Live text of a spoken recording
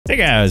Hey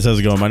guys, how's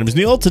it going? My name is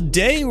Neil.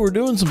 Today we're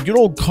doing some good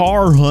old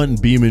car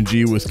hunt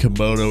BeamNG with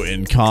Komodo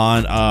and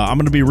Con. I'm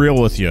going to be real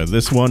with you.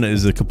 This one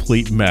is a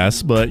complete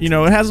mess, but you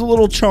know, it has a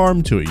little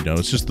charm to it. You know,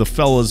 it's just the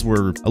fellas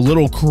were a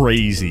little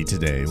crazy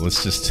today.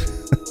 Let's just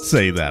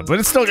say that, but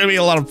it's still going to be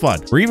a lot of fun.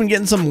 We're even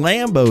getting some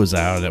Lambos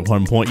out at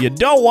one point. You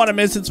don't want to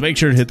miss it, so make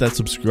sure to hit that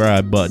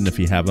subscribe button if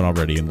you haven't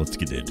already, and let's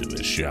get into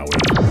this, shall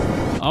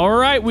we? All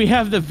right, we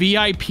have the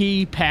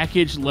VIP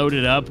package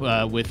loaded up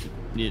with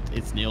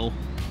it's Neil.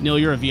 Neil,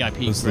 you're a VIP.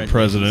 This is the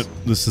president.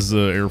 This is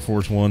Air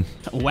Force One.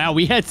 Wow,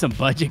 we had some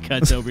budget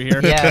cuts over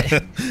here. Yeah,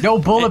 no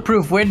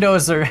bulletproof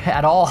windows or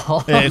at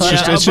all. Yeah,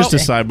 it's just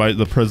a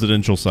the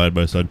presidential side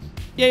by side.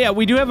 Yeah,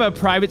 we do have a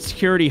private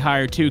security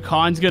hire too.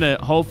 Con's gonna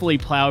hopefully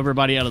plow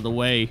everybody out of the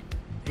way.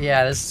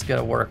 Yeah, this is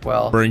gonna work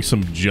well. Bring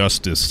some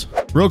justice.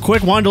 Real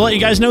quick, wanted to let you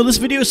guys know this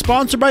video is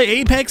sponsored by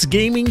Apex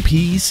Gaming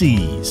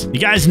PCs. You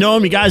guys know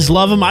them, you guys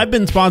love them. I've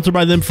been sponsored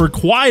by them for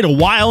quite a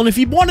while, and if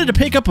you wanted to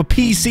pick up a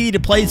PC to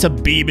play some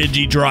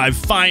beamng.drive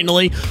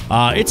finally,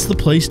 it's the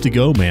place to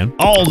go, man.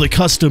 All the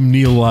custom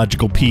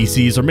Neilogical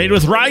PCs are made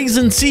with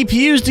Ryzen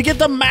CPUs to get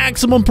the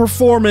maximum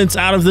performance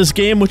out of this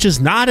game, which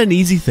is not an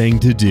easy thing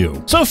to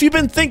do. So if you've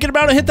been thinking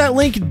about it, hit that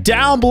link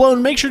down below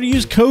and make sure to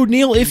use code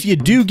Neil if you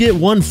do get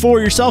one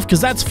for yourself, because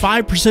that's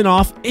 5%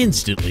 off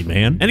instantly,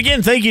 man. And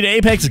again, thank you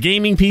to Apex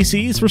Gaming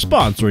PCs for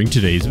sponsoring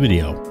today's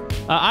video.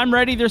 I'm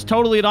ready. There's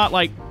totally not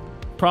like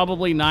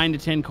probably 9 to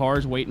 10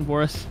 cars waiting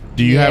for us.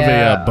 Do you have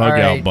a bug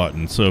out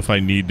button, so if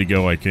I need to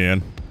go, I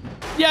can?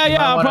 Yeah,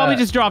 I'll probably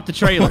just drop the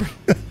trailer.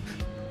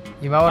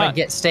 You might want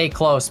to stay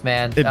close,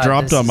 man. It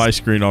dropped on my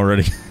screen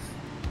already.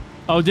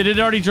 Oh, did it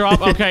already drop?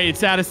 Okay,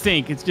 it's out of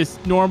sync. It's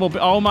just normal.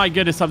 Oh my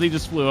goodness, something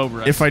just flew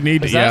over us. If I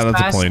need to, yeah,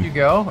 that's a plane. You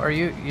go, or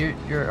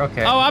you're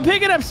okay. Oh, I'm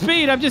picking up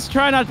speed. I'm just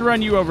trying not to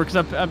run you over because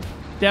I'm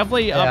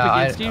definitely up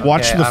against you.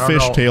 Watch the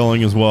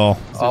fishtailing as well.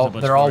 Oh,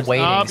 they're all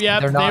waiting. Yeah,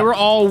 they were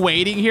all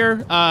waiting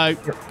here.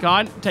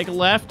 Con, take a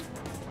left.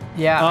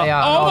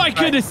 Yeah. Oh my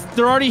goodness,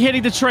 they're already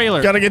hitting the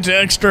trailer. Gotta get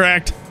to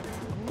extract.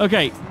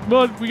 Okay,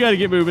 well, we gotta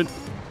get moving.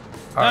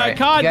 All right,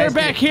 Con, they're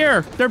back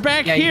here. They're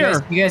back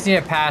here. You guys need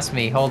to pass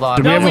me. Hold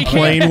on. Do we have a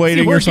plane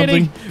waiting or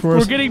something?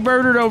 We're getting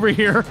murdered over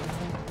here.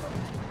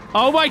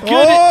 Oh my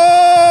goodness.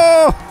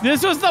 Oh!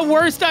 This was the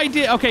worst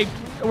idea. Okay,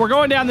 we're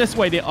going down this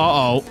way.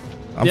 Uh-oh.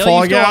 I'm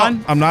falling out.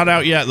 I'm not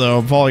out yet, though.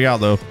 I'm falling out,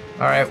 though.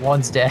 All right,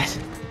 one's dead.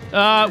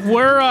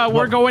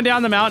 We're going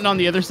down the mountain on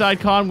the other side,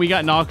 Con. We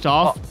got knocked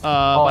off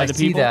by the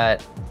people. I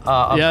see that.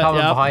 I'm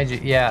coming behind you.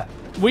 Yeah.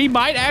 We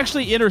might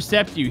actually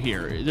intercept you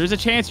here. There's a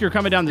chance you're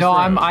coming down this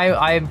road. No,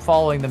 I'm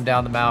following them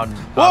down the mountain.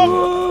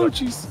 Oh,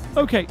 jeez.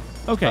 Okay.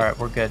 All right,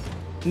 we're good.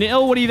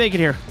 Neil, what are you thinking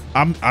here?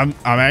 I'm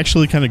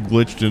actually kind of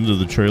glitched into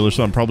the trailer,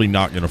 so I'm probably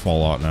not gonna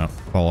fall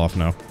off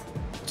now.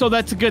 So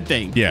that's a good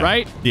thing,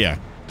 right? Yeah.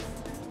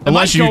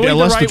 Unless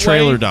the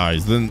trailer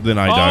dies, then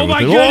I die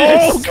with it.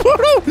 Oh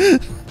my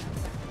goodness!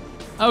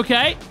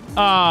 Okay.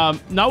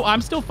 No,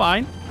 I'm still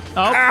fine.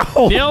 Oh,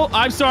 ow. Neil,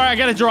 I'm sorry. I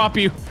gotta drop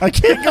you. I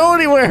can't go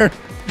anywhere.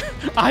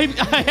 I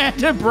had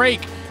to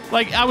brake.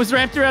 Like, I was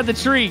wrapped around the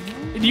tree.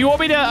 Do you want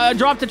me to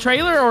drop the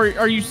trailer, or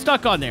are you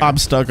stuck on there? I'm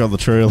stuck on the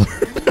trailer.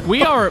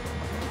 We are...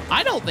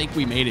 I don't think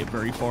we made it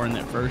very far in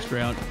that first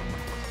round.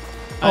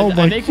 Oh,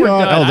 my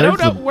God. I don't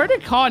know. Where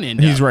did Con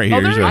end up? He's right here.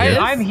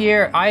 I'm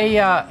here.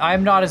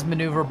 I'm not as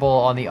maneuverable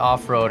on the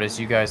off-road as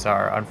you guys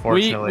are,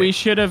 unfortunately. We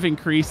should have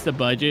increased the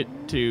budget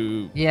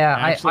to...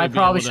 Yeah, I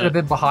probably should have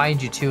been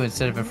behind you, too,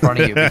 instead of in front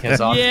of you, because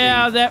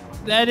yeah, that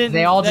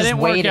didn't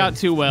work out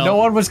too well. No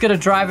one was going to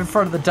drive in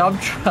front of the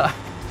dump truck.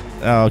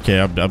 Oh, okay,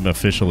 I'm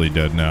officially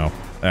dead now.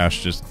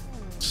 Ash just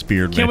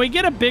speared me. Can we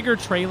get a bigger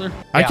trailer?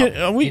 I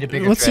can.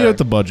 Let's see what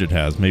the budget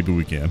has. Maybe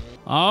we can.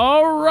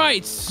 All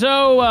right,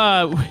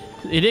 so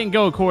it didn't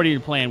go according to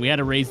plan. We had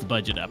to raise the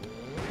budget up.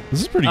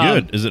 This is pretty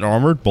good. Is it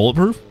armored,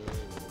 bulletproof?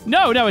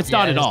 No, it's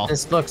not at all.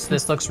 This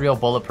looks real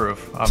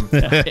bulletproof.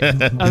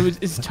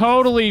 It's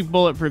totally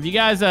bulletproof. You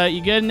guys,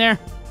 you good in there?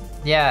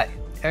 Yeah.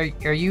 Are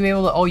you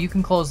able to? Oh, you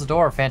can close the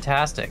door.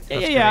 Fantastic.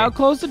 Yeah, I'll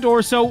close the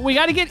door. So we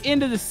got to get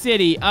into the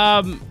city.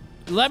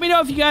 Let me know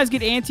if you guys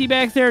get antsy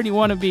back there and you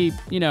want to be,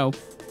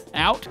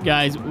 out,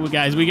 guys.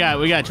 We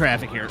got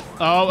traffic here.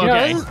 Oh,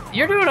 okay.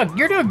 You're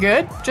doing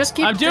good. Just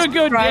keep. I'm doing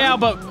good now,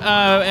 but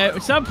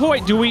at some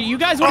point, you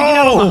guys want to get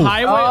out on the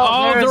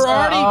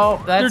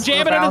highway? They're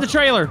jamming under the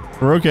trailer.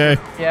 We're okay.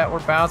 Yeah, we're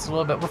bouncing a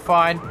little bit. We're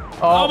fine.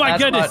 Oh my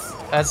goodness.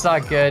 That's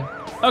not good.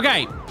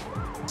 Okay,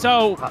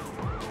 so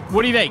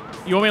what do you think?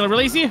 You want me to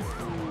release you?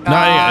 No,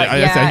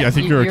 I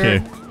think you're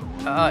okay.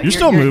 You're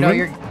still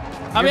moving.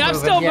 I'm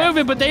still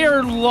moving, but they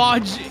are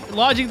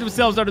lodging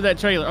themselves under that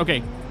trailer.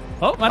 Okay.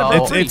 Oh,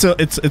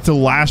 it's a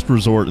last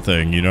resort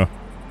thing,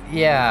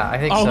 Yeah, I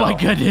think so. Oh my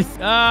goodness.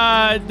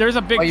 There's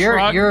a big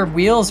truck. Your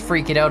wheel's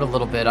freaking out a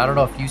little bit. I don't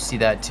know if you see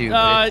that too.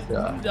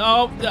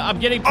 I'm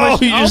getting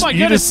pushed.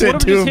 You just sent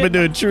to him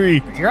into a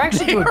tree. You're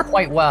actually doing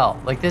quite well.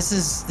 Like this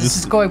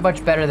is going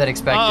much better than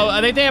expected. Oh,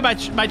 I think they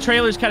have my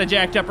trailer's kind of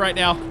jacked up right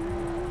now.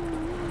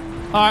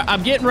 All right,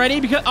 I'm getting ready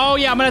because I'm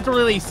gonna have to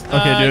release.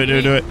 Okay,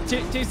 do it.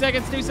 2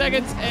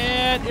 seconds,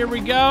 and here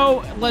we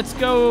go. Let's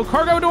go.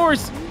 Cargo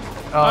doors.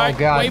 Oh right,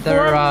 God, wait for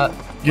they're him.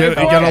 You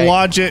gotta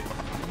launch it.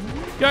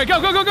 Go,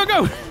 go, go, go, go,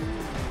 go.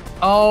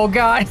 Oh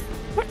God.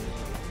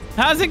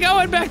 How's it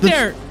going back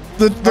there?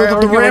 The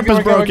ramp is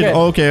broken.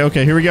 Okay.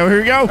 Okay, here we go.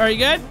 Are you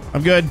good?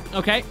 I'm good.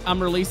 Okay,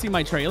 I'm releasing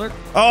my trailer.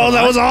 Oh,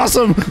 that was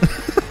awesome.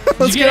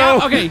 Let's go.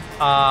 Okay.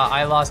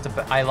 I lost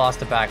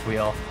a back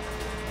wheel.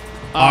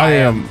 I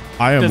am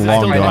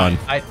long gone.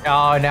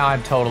 Oh, now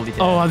I'm totally dead.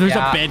 Oh, there's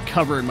a bed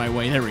cover in my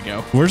way. There we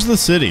go. Where's the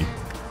city?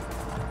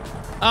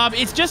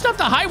 It's just up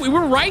the highway.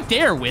 We're right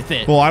there with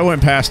it. Well, I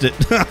went past it.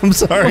 I'm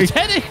sorry. Well,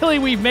 technically,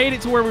 we've made it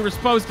to where we were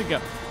supposed to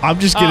go. I'm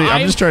just kidding.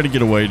 I'm just trying to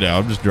get away now.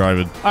 I'm just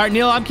driving. All right,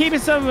 Neil, I'm keeping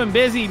some of them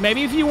busy.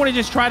 Maybe if you want to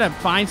just try to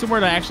find somewhere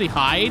to actually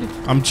hide.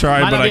 I'm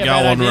trying, but I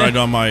got one idea. right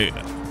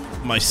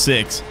on my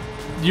 6.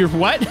 Your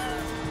what?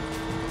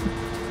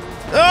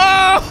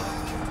 Oh!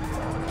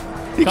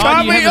 He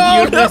caught me.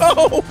 Oh,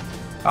 no!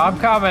 I'm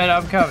coming.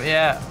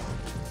 Yeah.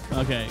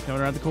 Okay,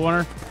 coming around the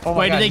corner. Oh my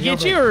Wait, God, did they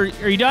get you, or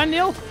are you done,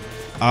 Neil?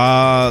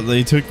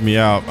 They took me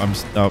out.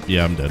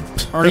 Yeah, I'm dead.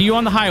 Or are you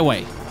on the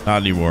highway?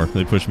 Not anymore.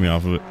 They pushed me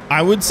off of it.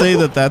 I would say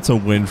that that's a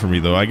win for me,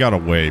 though. I got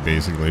away,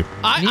 basically.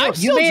 I'm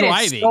still you made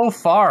driving. it so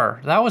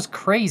far. That was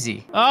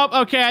crazy.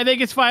 Oh, okay. I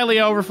think it's finally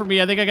over for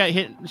me. I think I got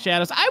hit in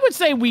shadows. I would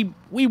say we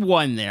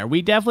won there.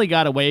 We definitely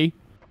got away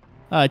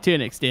to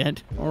an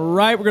extent. All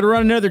right, we're going to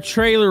run another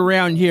trailer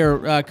around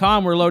here.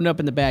 Con, we're loading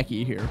up in the back of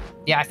you here.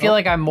 Yeah, I feel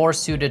like I'm more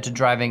suited to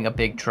driving a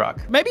big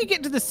truck. Maybe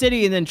get to the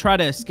city and then try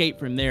to escape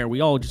from there.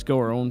 We all just go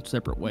our own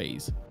separate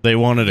ways. They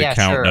wanted a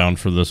countdown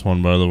for this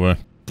one, by the way.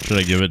 Should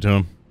I give it to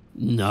him?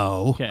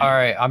 No. Okay. All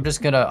right, I'm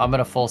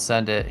gonna full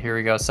send it. Here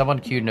we go. Someone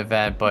queued an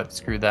event, but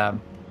screw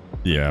them.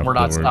 Yeah. We're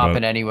not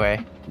stopping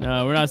anyway.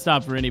 No, we're not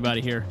stopping for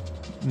anybody here.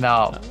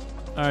 No.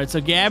 All right, so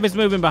Gab is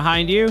moving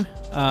behind you.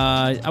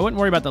 I wouldn't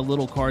worry about the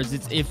little cars.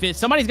 If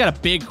somebody's got a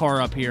big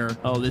car up here,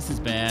 oh, this is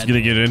bad. It's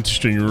gonna get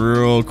interesting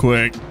real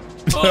quick.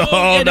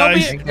 Yeah,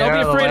 nice. Don't be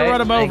afraid to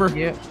run him over.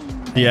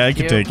 Yeah, I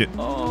can take it.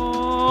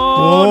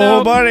 Oh,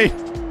 no. buddy.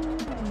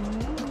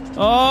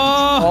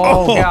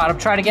 Oh. God, I'm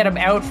trying to get him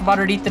out from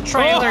underneath the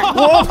trailer.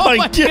 Oh my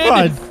God.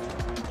 Goodness.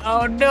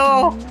 Oh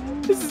no.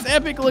 This is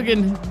epic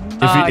looking.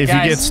 If you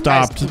get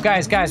stopped.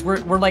 Guys,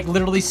 we're like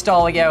literally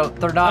stalling out.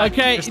 They're not.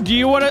 Okay, do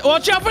you want to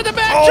watch out for the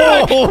back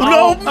Oh,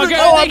 truck? no. Okay,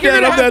 Oh, I think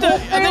you're gonna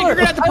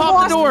have to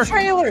pop the door.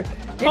 Trailer.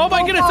 Oh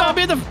my goodness, I'm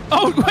in the.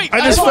 Oh wait,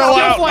 I just fell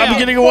out. I'm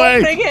getting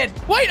away.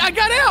 Wait, I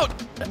got out.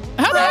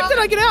 How the heck did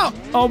I get out?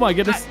 Oh my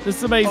goodness, this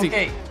is amazing.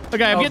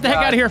 Okay, I'm getting the heck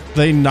out of here.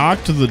 They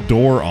knocked the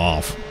door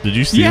off. Did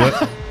you see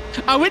that?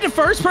 I went to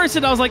first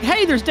person. I was like,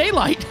 hey, there's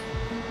daylight.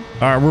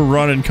 All right, we're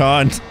running,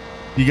 Con.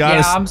 You got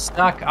us. Yeah,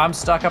 I'm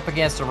stuck up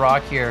against a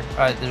rock here.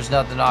 There's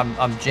nothing.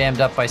 I'm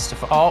jammed up by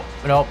stuff. Oh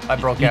no, I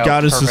broke out. You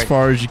got us as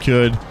far as you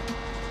could.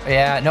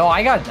 Yeah, no,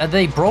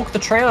 they broke the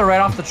trailer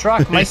right off the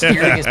truck. My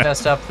steering is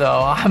messed up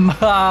though. I'm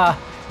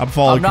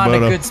following I'm not Komodo.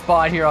 in a good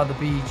spot here on the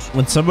beach.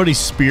 When somebody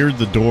speared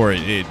the door,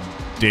 it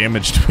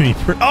damaged me.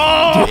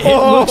 Oh, dude, it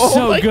looks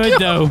so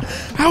good though.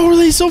 How are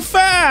they so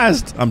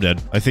fast? I'm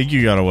dead. I think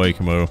you got away,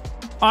 Komodo.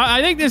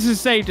 I think this is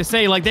safe to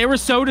say. Like, they were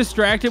so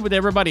distracted with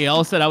everybody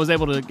else that I was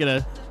able to get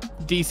a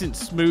decent,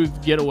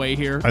 smooth getaway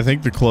here. I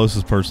think the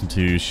closest person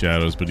to you is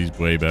Shadows, but he's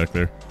way back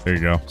there. There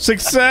you go.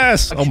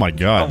 Success! Oh my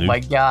God, dude. Oh my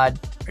God.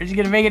 Are you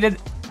gonna make it in?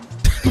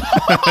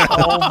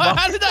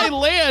 How did I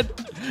land?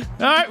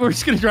 All right, we're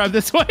just gonna drive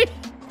this way.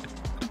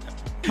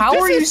 How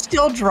are you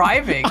still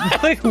driving?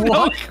 Like, no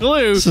what?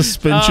 clue.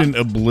 Suspension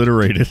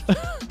oblitterated.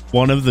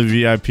 One of the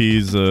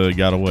VIPs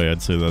got away.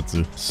 I'd say that's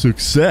a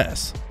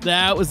success.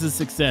 That was a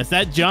success.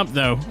 That jump,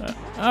 though.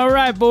 All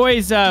right,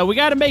 boys. We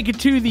got to make it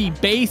to the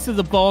base of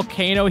the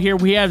volcano here.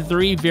 We have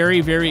 3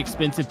 very, very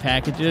expensive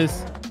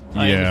packages.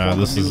 Yeah,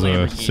 this is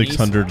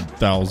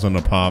 $600,000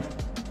 a pop.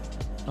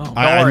 Oh,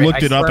 I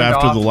looked it up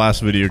after the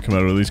last video came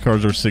out. These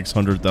cars are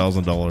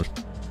 $600,000.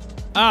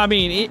 I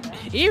mean,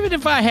 even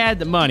if I had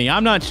the money,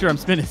 I'm not sure I'm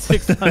spending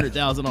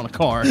 $600,000 on a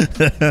car.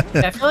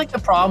 I feel like the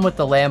problem with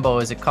the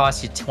Lambo is it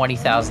costs you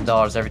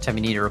 $20,000 every time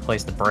you need to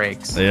replace the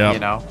brakes. Yeah. You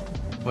know,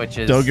 which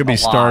is don't get me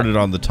started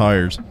on the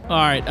tires. All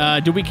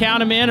right, do we count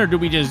them in or do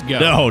we just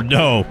go?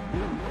 No.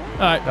 All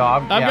right, no,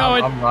 I'm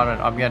going. I'm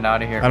running. I'm getting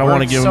out of here. I don't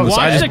want to give him this.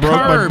 I just broke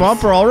my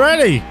bumper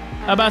already.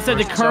 I'm about to say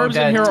the curbs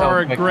in here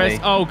are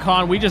aggressive. Oh,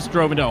 Con, we just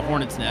drove into a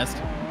hornet's nest.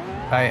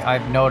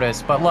 I've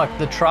noticed, but look,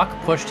 the truck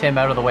pushed him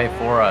out of the way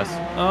for us.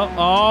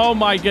 Oh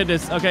my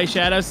goodness. Okay,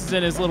 Shadows is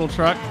in his little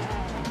truck,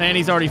 and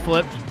he's already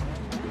flipped.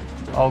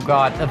 Oh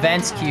God,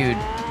 events queued.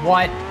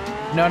 What?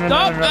 No.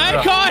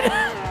 Hey, Con!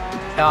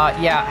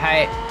 Yeah,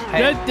 hey.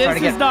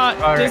 This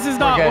is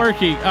not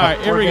working. All right,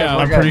 here we go.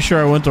 I'm pretty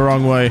sure I went the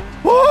wrong way.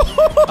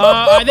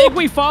 I think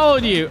we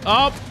followed you.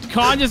 Oh,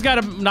 Con just got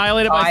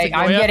annihilated by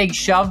Sequoia. I'm getting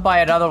shoved by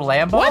another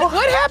Lambo.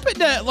 What happened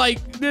to like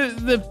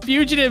the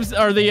fugitives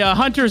or the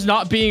hunters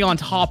not being on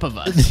top of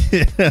us?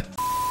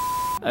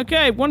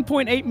 Okay,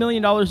 $1.8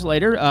 million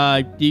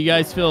later. Do you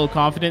guys feel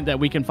confident that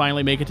we can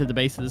finally make it to the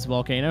base of this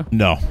volcano?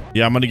 No.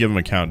 Yeah, I'm gonna give them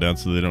a countdown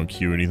so they don't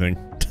queue anything.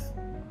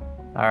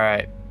 All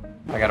right.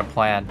 I got a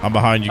plan. I'm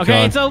behind you,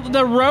 Okay, Con. so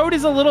the road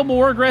is a little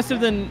more aggressive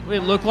than it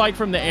looked like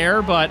from the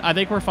air, but I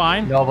think we're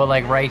fine. No, but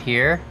like right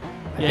here.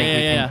 I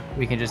think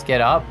we can just get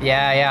up.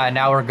 Yeah,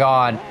 now we're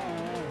gone.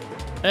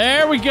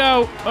 There we go.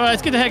 All right,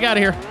 let's get the heck out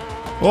of here.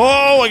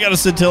 Oh, I got a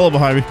scintilla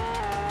behind me.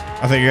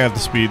 I think I have the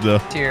speed, though.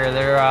 Here,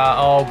 there,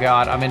 oh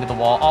God, I'm into the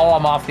wall. Oh,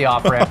 I'm off the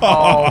off-ramp.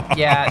 Oh,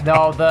 yeah,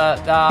 no,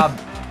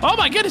 Oh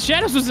my goodness,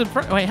 Shadows was in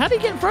front. Wait, how did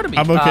he get in front of me?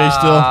 I'm okay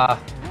still.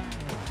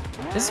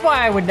 This is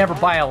why I would never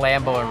buy a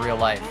Lambo in real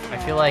life. I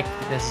feel like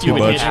this is You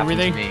what would would hit happen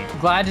to everything? me.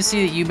 Glad to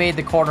see that you made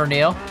the corner,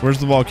 Neil. Where's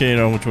the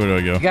volcano? Which way do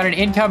I go? You got an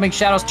incoming,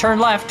 Shadows. Turn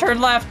left, turn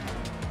left.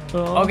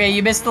 Okay,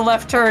 you missed the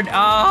left turn.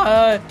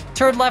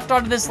 Turn left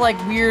onto this like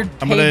weird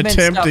I'm gonna pavement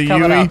attempt stuff a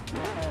coming Yui. up.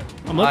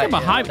 I'm looking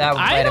behind me. that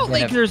might I have don't been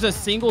think a- there's a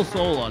single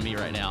soul on me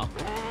right now.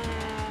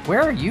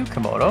 Where are you,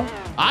 Komodo?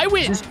 I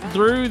went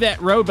through that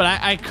road, but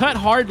I cut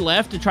hard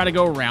left to try to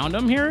go around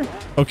them here.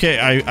 Okay,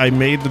 I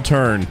made the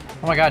turn.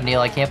 Oh my God, Neil,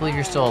 I can't believe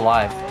you're still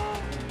alive.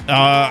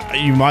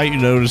 You might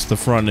notice the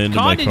front end of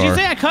my Con, car. did you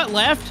say I cut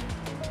left?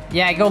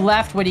 Yeah, go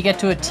left when you get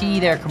to a T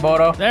there,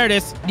 Komodo. There it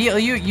is. Neil,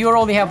 you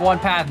only have one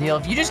path, Neil.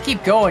 If you just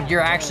keep going,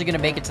 you're actually gonna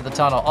make it to the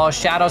tunnel. Oh,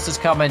 Shadows is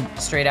coming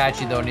straight at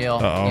you though, Neil.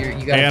 Uh-oh.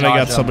 You gotta And dodge I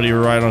got him. somebody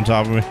right on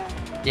top of me.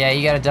 Yeah,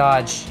 you gotta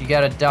dodge. You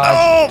gotta dodge.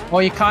 Oh!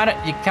 Well, you kinda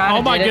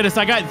Oh my did it. goodness,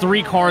 I got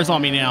 3 cars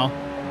on me now.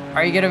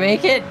 Are you gonna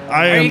make it?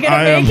 I Are am- you gonna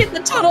I make am. it? The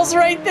tunnel's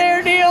right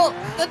there, Neil.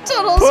 The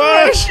tunnel's Push!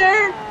 right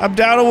there. I'm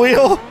down a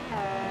wheel.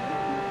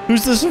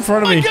 Who's this in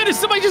front Oh of my me? goodness,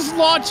 somebody just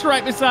launched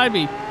right beside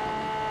me.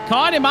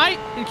 Con,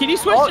 can you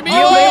switch Oh, to me?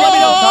 Neil, Let me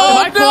know. oh,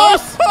 Am I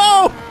close?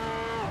 Oh!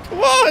 Come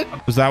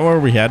on! Was that where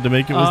we had to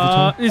make it? Was the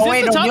tunnel? Is Oh, this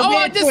wait, the no, tunnel? Neil Oh,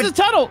 made it this to is a-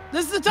 the tunnel.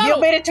 This is the Neil tunnel.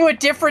 made it to a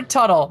different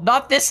tunnel,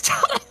 not this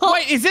tunnel.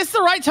 Wait, is this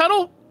the right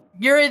tunnel?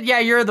 You're in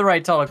the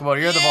right tunnel, Komodo.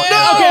 You're the Yeah,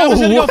 volcano. okay, I'm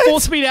just gonna go what? full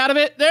speed out of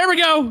it. There we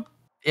go.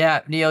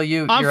 Yeah, Neil,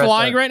 you're I'm at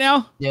flying the, right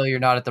now. Neil, you're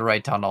not at the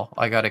right tunnel.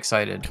 I got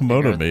excited.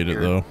 Komodo made it,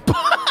 though.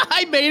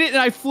 I made it and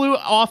I flew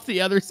off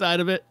the other side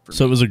of it.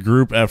 So it was a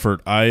group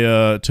effort.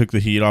 I took the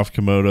heat off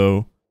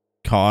Komodo.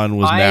 Con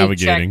was I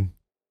navigating.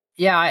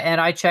 Yeah, and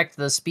I checked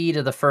the speed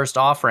of the first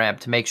off ramp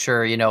to make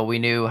sure, we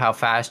knew how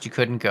fast you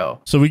couldn't go.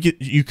 So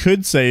you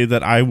could say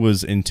that I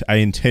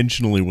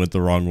intentionally went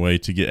the wrong way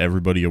to get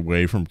everybody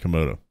away from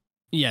Komodo.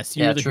 Yes,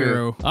 you're Yeah, the true.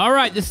 hero. All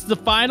right, this is the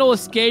final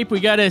escape. We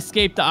got to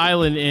escape the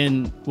island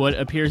in what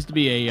appears to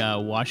be a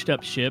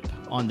washed-up ship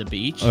on the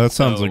beach. That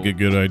sounds So, like a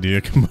good idea,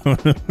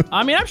 Komodo.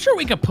 I mean, I'm sure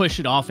we could push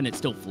it off and it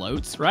still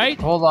floats,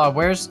 right? Hold on,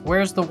 where's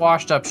the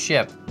washed up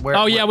ship?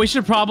 Oh yeah, we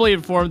should probably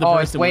inform the Oh,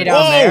 person. it's way we're-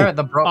 down Whoa! there.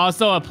 The bro.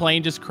 Also, a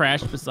plane just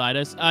crashed beside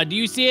us. Do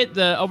you see it?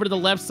 Over to the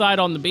left side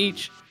on the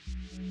beach.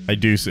 I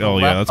do see. Oh,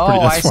 left- yeah, that's oh, pretty.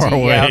 I That's far see.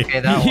 away. Yeah, okay,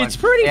 that one. It's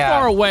pretty Yeah.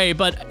 far away,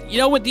 but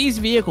with these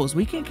vehicles,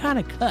 we can kind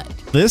of cut.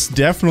 This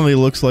definitely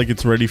looks like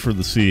it's ready for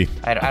the sea.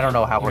 I don't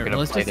know how we're Here, gonna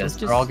let's play just- this.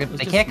 let's They're all just- good. let's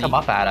They just can't come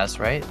sneak. up at us,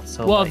 right?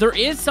 So Well, like, there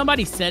is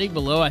somebody setting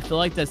below. I feel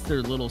like that's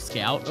their little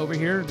scout over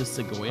here, the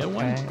Segoya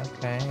one.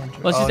 Okay.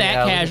 Let's just act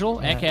yeah,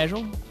 casual. yeah. Act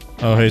casual.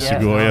 Oh, hey, Yeah,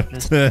 Segoya. no,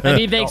 just- And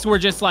he thinks we're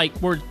just like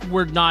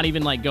we're not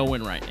even like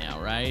going right now,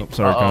 right? Oh,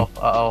 sorry,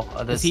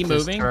 Con. This Is he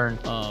this moving? turn.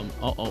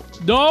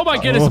 No, my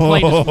goodness, the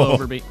plane just flew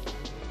over me.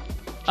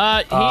 He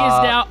is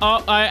now.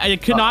 Oh, I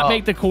could not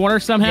make the corner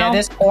somehow. Yeah,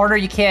 this corner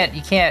you can't.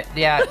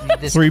 Yeah,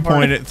 this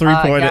Three-point it,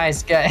 three-point it.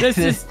 Guys, This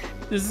is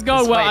going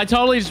This well. way. I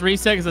totally just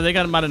reset because I think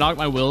I might have knocked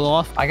my wheel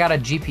off. I got a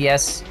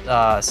GPS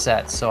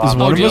set, so Is I'm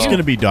one of do us you? going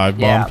to be dive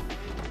bombed? Yeah.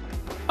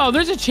 Oh,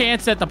 there's a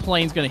chance that the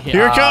plane's gonna hit.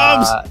 Here it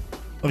comes.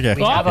 Okay.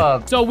 we have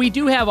a- So we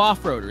do have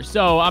off-roaders.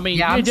 So I mean,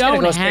 Yeah, you I'm just gonna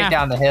don't go straight have.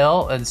 down the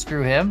hill and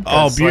screw him. Oh,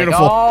 'cause, like,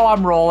 beautiful.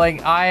 I'm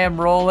rolling. I am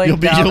rolling. You'll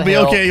be down the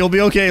hill. okay. You'll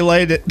be okay.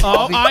 Land it.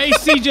 Oh, I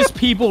see just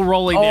people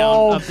rolling down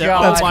Oh up there.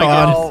 god. That's oh my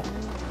fine. goodness.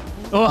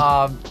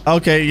 Oh,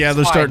 Okay, yeah,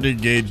 they're fine. starting to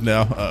engage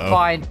now. Uh-oh.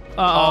 Fine.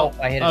 uh-oh.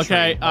 I hit a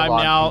Okay, tree. I'm Hold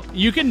on. now.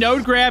 You can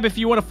node grab if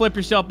you want to flip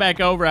yourself back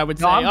over. I would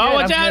say. No, I'm oh, good.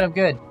 watch out! I'm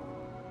good.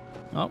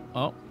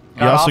 Oh.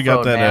 You also got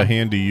off-road, that man.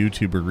 handy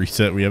YouTuber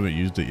reset. We haven't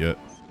used it yet.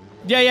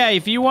 Yeah.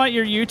 If you want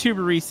your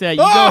YouTuber reset,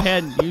 you Oh! go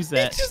ahead and use He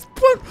that. just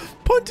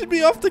punted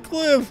me off the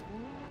cliff.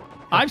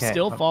 I'm Okay.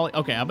 still falling.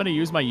 Okay, I'm gonna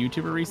use my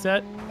YouTuber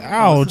reset.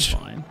 Oh, this is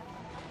Ouch. fine.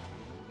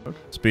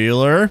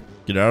 Spieler,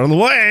 get out of the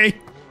way.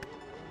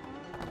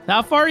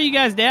 How far are you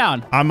guys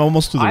down? I'm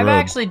almost to the I'm road.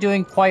 actually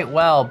doing quite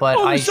well, but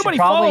Oh, I there's should somebody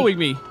probably following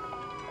me.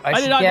 I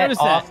did should not get notice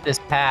that. off this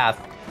path.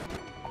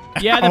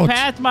 Yeah, the Ouch.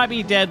 path might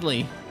be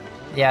deadly.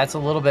 Yeah, it's a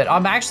little bit.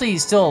 I'm actually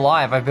still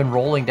alive. I've been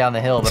rolling down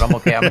the hill, but I'm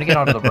okay. I'm gonna get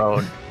onto the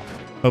road.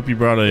 Hope you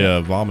brought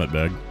a vomit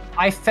bag.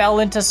 I fell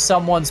into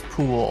someone's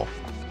pool.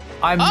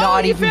 I'm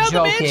not you even found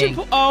the mansion joking.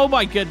 pool. Oh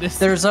my goodness.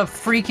 There's a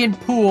freaking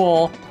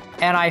pool,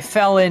 and I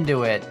fell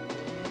into it.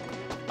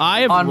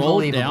 I have rolled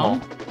Unbelievable.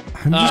 down.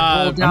 I'm just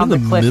Uh, rolled down I'm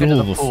in the cliff middle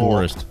into of the a pool.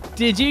 forest.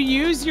 Did you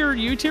use your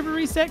YouTuber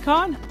reset,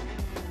 Con?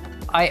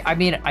 I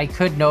mean, I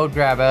could node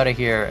grab out of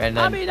here, and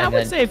then. I mean, I and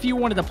would then- say if you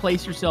wanted to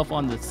place yourself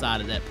on the side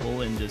of that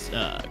pool and just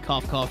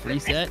cough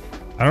reset.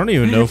 I don't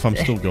even know if I'm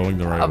still going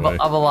the right way.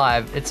 I'm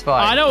alive. It's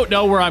fine. I don't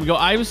know where I'm going.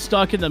 I was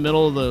stuck in the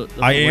middle of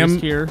the list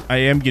here. I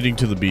am getting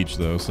to the beach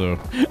though, so.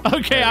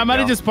 Okay, I might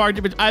have just parked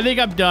it, but I think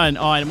I'm done.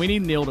 On, we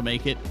need Neil to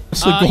make it.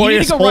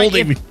 Sequoia's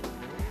holding me.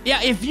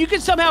 Yeah, if you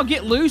can somehow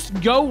get loose,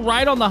 go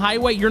right on the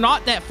highway. You're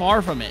not that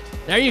far from it.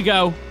 There you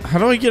go. How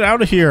do I get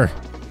out of here?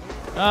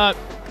 That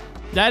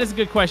is a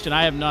good question.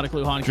 I have not a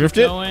clue, Han. Drift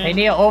it? Hey,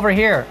 Neil, over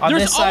here on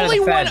this side of the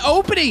fence. There's only one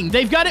opening.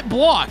 They've got it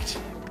blocked.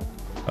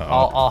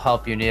 I'll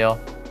help you, Neil.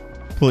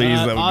 Please,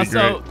 that would be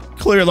great.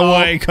 Clear the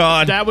way,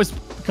 Con. That was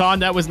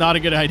not a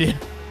good idea.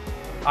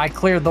 I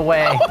cleared the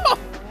way.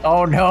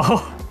 Oh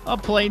no. A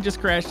plane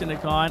just crashed into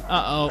Con.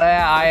 Uh-oh.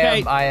 Yeah,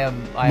 I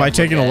am. Am I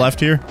taking a left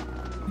here?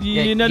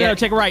 No,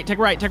 take a right. All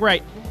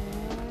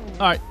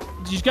right.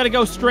 You just got to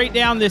go straight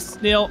down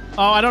this, Neil.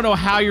 Oh, I don't know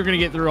how you're going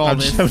to get through all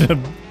this.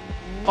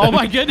 Oh,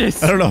 my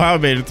goodness. I don't know how I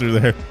made it through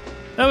there.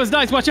 That was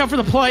nice. Watch out for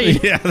the plane.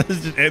 Yeah, that's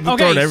just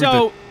okay,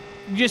 so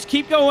just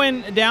keep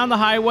going down the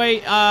highway.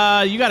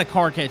 You got a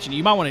car catching you.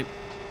 You might want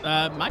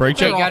to brake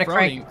check. You got to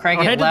crank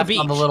it left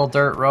on the little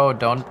dirt road.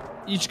 Don't.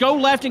 You just go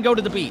left and go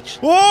to the beach.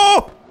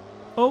 Whoa!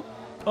 Oh.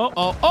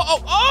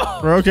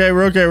 We're okay.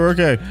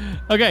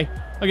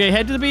 Okay,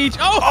 head to the beach.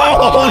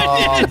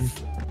 Oh, goodness.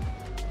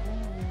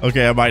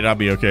 Okay, I might not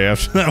be okay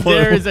after that one.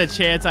 There is a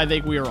chance I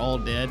think we are all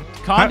dead.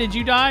 Con, did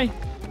you die?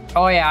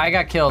 Oh, yeah, I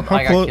got killed.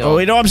 Oh,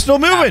 wait, no, I'm still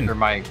moving.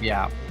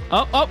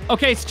 Oh,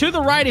 okay, it's to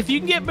the right. If you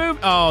can get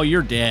moved. Oh,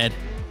 you're dead.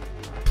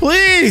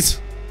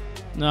 Please.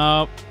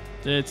 No,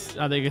 I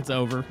think it's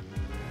over.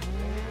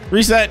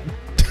 Reset.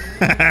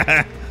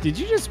 Did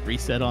you just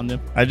reset on them?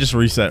 I just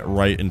reset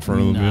right in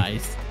front of them.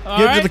 Nice.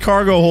 Get to the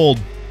cargo hold.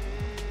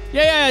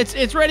 Yeah,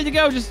 it's ready to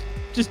go. Just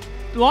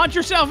launch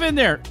yourself in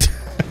there.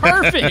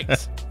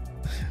 Perfect.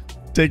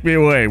 Take me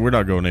away. We're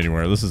not going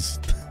anywhere. This is.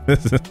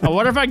 I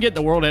wonder if I can get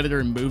the world editor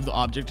and move the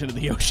object into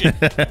the ocean.